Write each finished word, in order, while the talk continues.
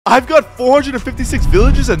I've got 456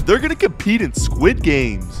 villagers and they're gonna compete in Squid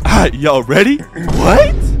Games. Alright, y'all ready?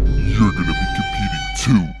 What? You're gonna be competing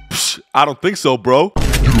too. Psh, I don't think so, bro.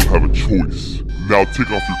 You don't have a choice. Now take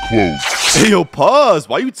off your clothes. Hey, yo, pause.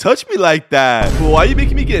 Why you touch me like that? Well, why are you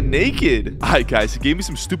making me get naked? Alright, guys, he gave me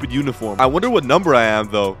some stupid uniform. I wonder what number I am,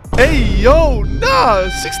 though. Hey, yo, nah,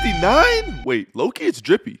 69? Wait, low-key, it's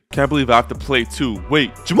drippy. Can't believe I have to play, too.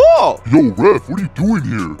 Wait, Jamal! Yo, Reff, what are you doing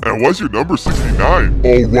here? And why's your number 69?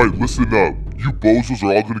 Alright, listen up. You bozos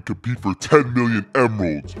are all gonna compete for 10 million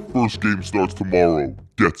emeralds. First game starts tomorrow.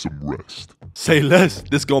 Get some rest. Say less.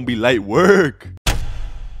 This gonna be light work.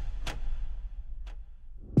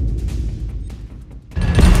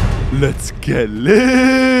 Let's get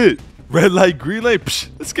lit! Red light, green light, psh,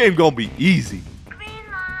 this game gonna be easy. Green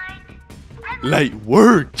light. Light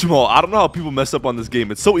work. Jamal, I don't know how people mess up on this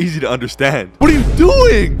game. It's so easy to understand. What are you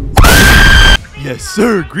doing? Yes,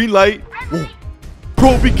 sir. Green light. Whoa.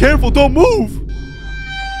 Bro, be careful. Don't move.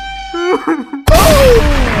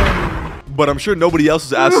 Oh! But I'm sure nobody else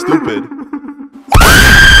is as stupid.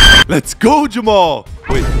 Let's go, Jamal.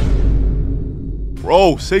 Wait.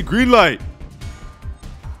 Bro, say green light.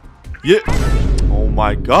 Yeah. Oh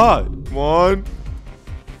my god. Come on.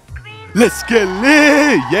 Let's get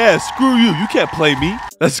lit. Yeah, screw you. You can't play me.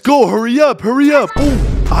 Let's go. Hurry up. Hurry up. Ooh.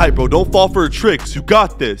 Alright, bro. Don't fall for the tricks. You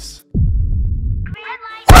got this.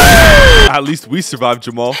 At least we survived,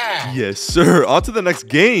 Jamal. Yes, sir. On to the next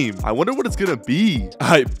game. I wonder what it's gonna be.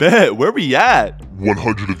 I bet. Where we at?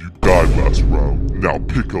 100 of you died last round. Now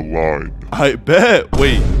pick a line. I bet.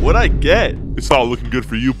 Wait, what'd I get? It's not looking good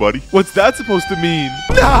for you, buddy. What's that supposed to mean?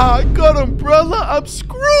 Nah, I got umbrella. I'm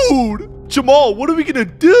screwed. Jamal, what are we gonna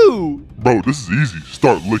do? Bro, this is easy.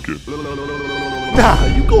 Start licking. Nah,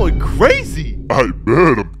 you going crazy. I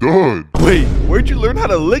bet. I'm done. Wait, where'd you learn how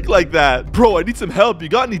to lick like that? Bro, I need some help. You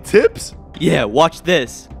got any tips? Yeah, watch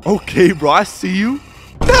this. Okay, bro, I see you.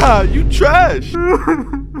 Nah, you trash.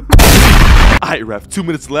 Alright, Reff, 2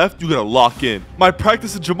 minutes left. You gotta lock in. My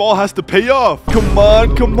practice with Jamal has to pay off. Come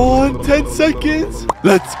on, come on. 10 seconds.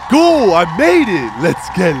 Let's go. I made it. Let's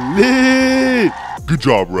get lit. Good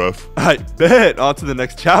job, Reff. I bet. On to the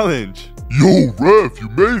next challenge. Yo, Reff, you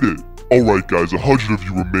made it. Alright, guys, 100 of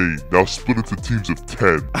you remain. Now split into teams of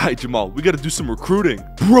 10. Alright, Jamal, we gotta do some recruiting.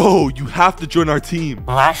 Bro, you have to join our team.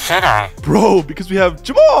 Why should I? Bro, because we have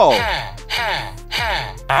Jamal.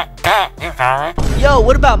 You valid? Yo,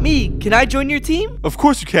 what about me? Can I join your team? Of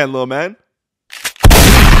course you can, little man.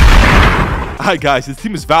 Alright, guys, this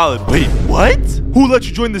team is valid. Wait, what? Who let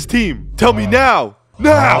you join this team? Tell me now.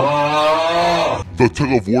 Now! The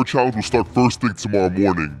tug of war challenge will start first thing tomorrow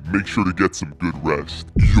morning. Make sure to get some good rest.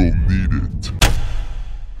 You'll need it.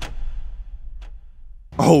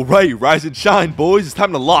 All right, rise and shine, boys. It's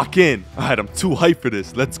time to lock in. All right, I'm too hyped for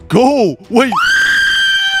this. Let's go. Wait.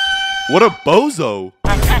 What a bozo.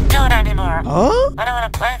 I can't do it anymore. Huh? I don't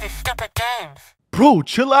want to play these stupid games. Bro,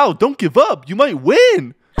 chill out. Don't give up. You might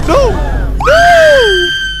win. No. No.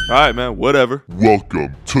 All right, man. Whatever.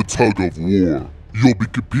 Welcome to Tug of War. You'll be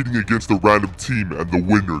competing against a random team and the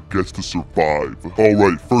winner gets to survive.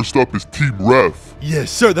 Alright, first up is Team Reff.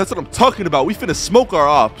 Yes, sir. That's what I'm talking about. We finna smoke our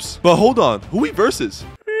ops. But hold on. Who we versus?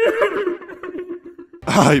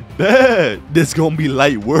 I bet. This gonna be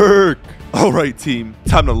light work. Alright, team.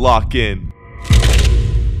 Time to lock in.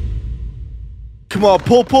 Come on.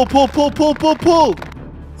 Pull, pull, pull, pull, pull, pull, pull.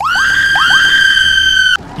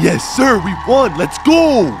 Yes, sir, we won. Let's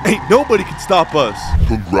go. Ain't nobody can stop us.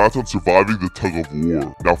 Congrats on surviving the tug of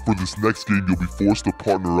war. Now for this next game, you'll be forced to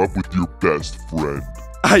partner up with your best friend.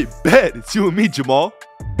 I bet. It's you and me, Jamal.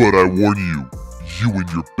 But I warn you, you and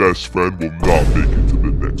your best friend will not make it to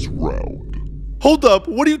the next round. Hold up.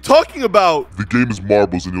 What are you talking about? The game is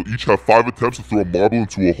marbles and you'll each have 5 attempts to throw a marble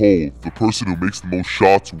into a hole. The person who makes the most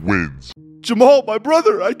shots wins. Jamal, my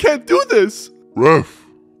brother, I can't do this. Reff,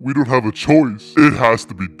 we don't have a choice. It has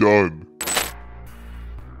to be done.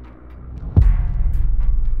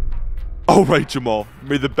 Alright, Jamal.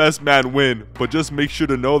 May the best man win, but just make sure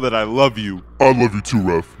to know that I love you. I love you too,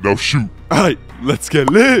 Reff. Now shoot. Alright, let's get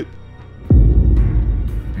lit.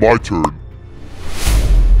 My turn.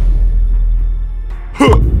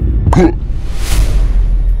 Huh. Huh.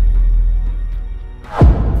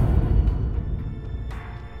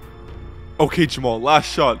 Okay, Jamal,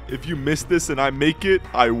 last shot. If you miss this and I make it,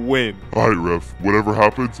 I win. Alright, Reff. Whatever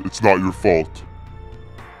happens, it's not your fault.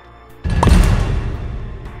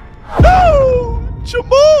 No!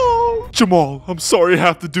 Jamal! Jamal, I'm sorry I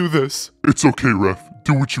have to do this. It's okay, Reff.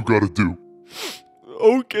 Do what you gotta do.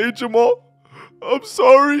 Okay, Jamal. I'm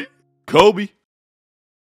sorry. Kobe.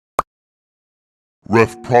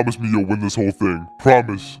 Reff, promise me you'll win this whole thing.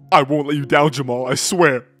 Promise. I won't let you down, Jamal, I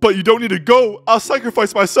swear. But you don't need to go. I'll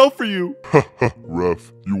sacrifice myself for you.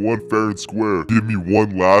 Reff, you won fair and square. Give me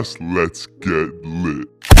one last let's get lit.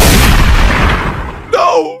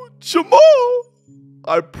 No, Jamal.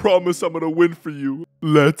 I promise I'm gonna win for you.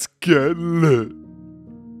 Let's get lit.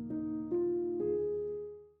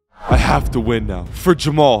 I have to win now. For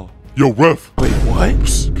Jamal. Yo, Reff. Wait, what?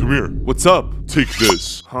 Psst, come here. What's up? Take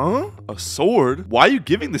this. Huh? A sword? Why are you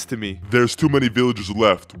giving this to me? There's too many villagers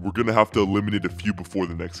left. We're gonna have to eliminate a few before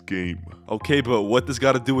the next game. Okay, but what this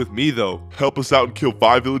got to do with me, though? Help us out and kill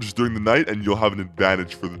 5 villagers during the night, and you'll have an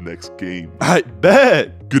advantage for the next game. I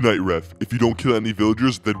bet. Good night, Reff. If you don't kill any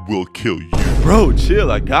villagers, then we'll kill you. Bro, chill.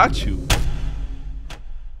 I got you.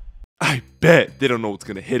 I bet they don't know what's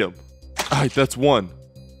gonna hit them. Alright, that's 1,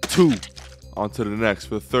 2. On to the next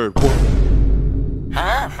for the third.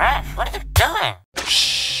 Huh? Reff, what are you doing?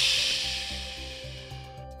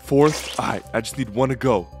 Fourth. Alright, I just need 1 to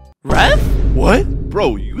go. Reff? What?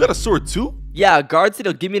 Bro, you got a sword too? Yeah, guard said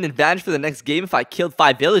he'll give me an advantage for the next game if I killed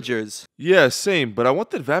 5 villagers. Yeah, same, but I want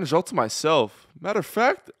the advantage all to myself. Matter of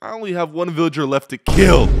fact, I only have 1 villager left to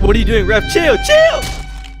kill. What are you doing, Reff? Chill, chill!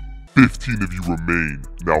 15 of you remain.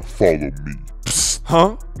 Now follow me.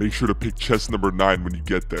 Huh? Make sure to pick chest number 9 when you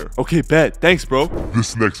get there. Okay, bet. Thanks, bro.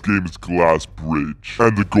 This next game is Glass Bridge,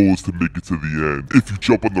 and the goal is to make it to the end. If you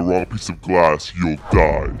jump on the wrong piece of glass, you'll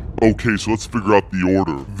die. Okay, so let's figure out the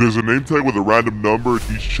order. There's a name tag with a random number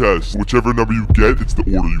in each chest. Whichever number you get, it's the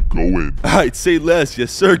order you go in. Alright, say less.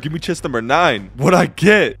 Yes, sir. Give me chest number 9. What'd I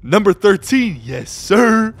get? Number 13. Yes,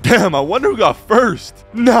 sir. Damn, I wonder who got first.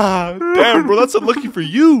 Nah, damn, bro. That's unlucky for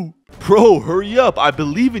you. Bro, hurry up. I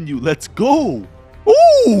believe in you. Let's go.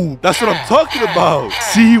 Ooh, that's what I'm talking about.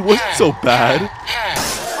 See, it wasn't so bad.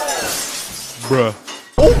 Bruh.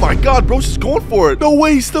 Oh my god, bro's just going for it. No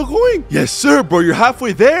way, he's still going. Yes, sir, bro. You're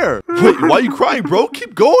halfway there. Wait, why are you crying, bro?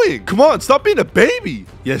 Keep going. Come on, stop being a baby.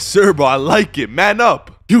 Yes, sir, bro. I like it. Man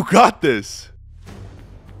up. You got this.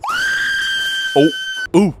 Oh,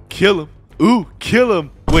 ooh, kill him. Ooh, kill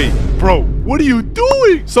him. Wait, bro, what are you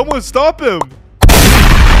doing? Someone stop him.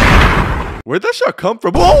 Where'd that shot come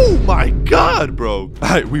from? Oh my god, bro.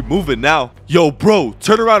 Alright, we moving now. Yo, bro,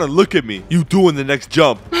 turn around and look at me. You doing the next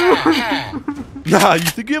jump. Nah, you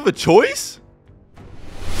think you have a choice?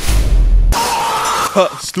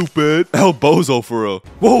 Stupid. El bozo for real.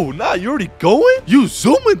 Whoa, nah, you already going? You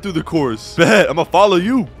zooming through the course. Bet, I'ma follow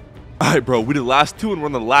you. Alright, bro, we did the last 2 and we're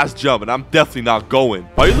on the last jump, and I'm definitely not going.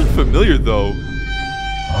 Why you look familiar, though?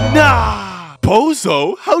 Nah!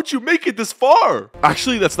 Bozo, how'd you make it this far?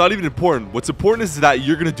 Actually, that's not even important. What's important is that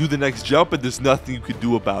you're gonna do the next jump and there's nothing you can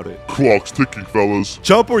do about it. Clock's ticking, fellas.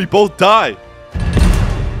 Jump or you both die.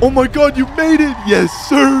 Oh my god, you made it! Yes,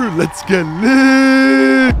 sir! Let's get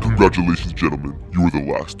lit! Congratulations, gentlemen. You are the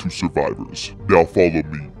last 2 survivors. Now follow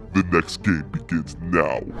me. The next game begins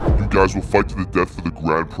now. You guys will fight to the death for the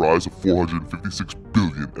grand prize of 456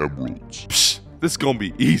 billion emeralds. Psh, this is gonna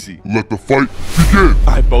be easy. Let the fight begin!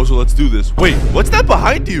 Alright, Bozo, let's do this. Wait, what's that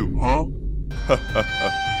behind you? Huh?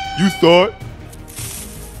 You thought?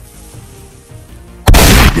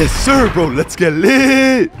 Yes, sir, bro. Let's get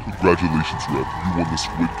lit. Congratulations, Reff. You won the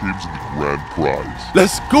Squid Games and the grand prize.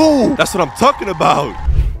 Let's go. That's what I'm talking about.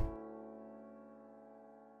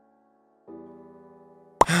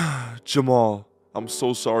 Jamal, I'm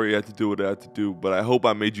so sorry I had to do what I had to do, but I hope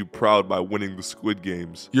I made you proud by winning the Squid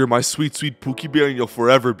Games. You're my sweet, sweet Pookie Bear and you'll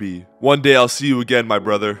forever be. One day I'll see you again, my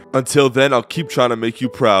brother. Until then, I'll keep trying to make you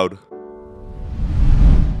proud.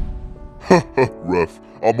 Reff,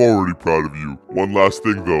 I'm already proud of you. One last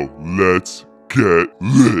thing though, let's get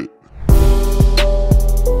lit.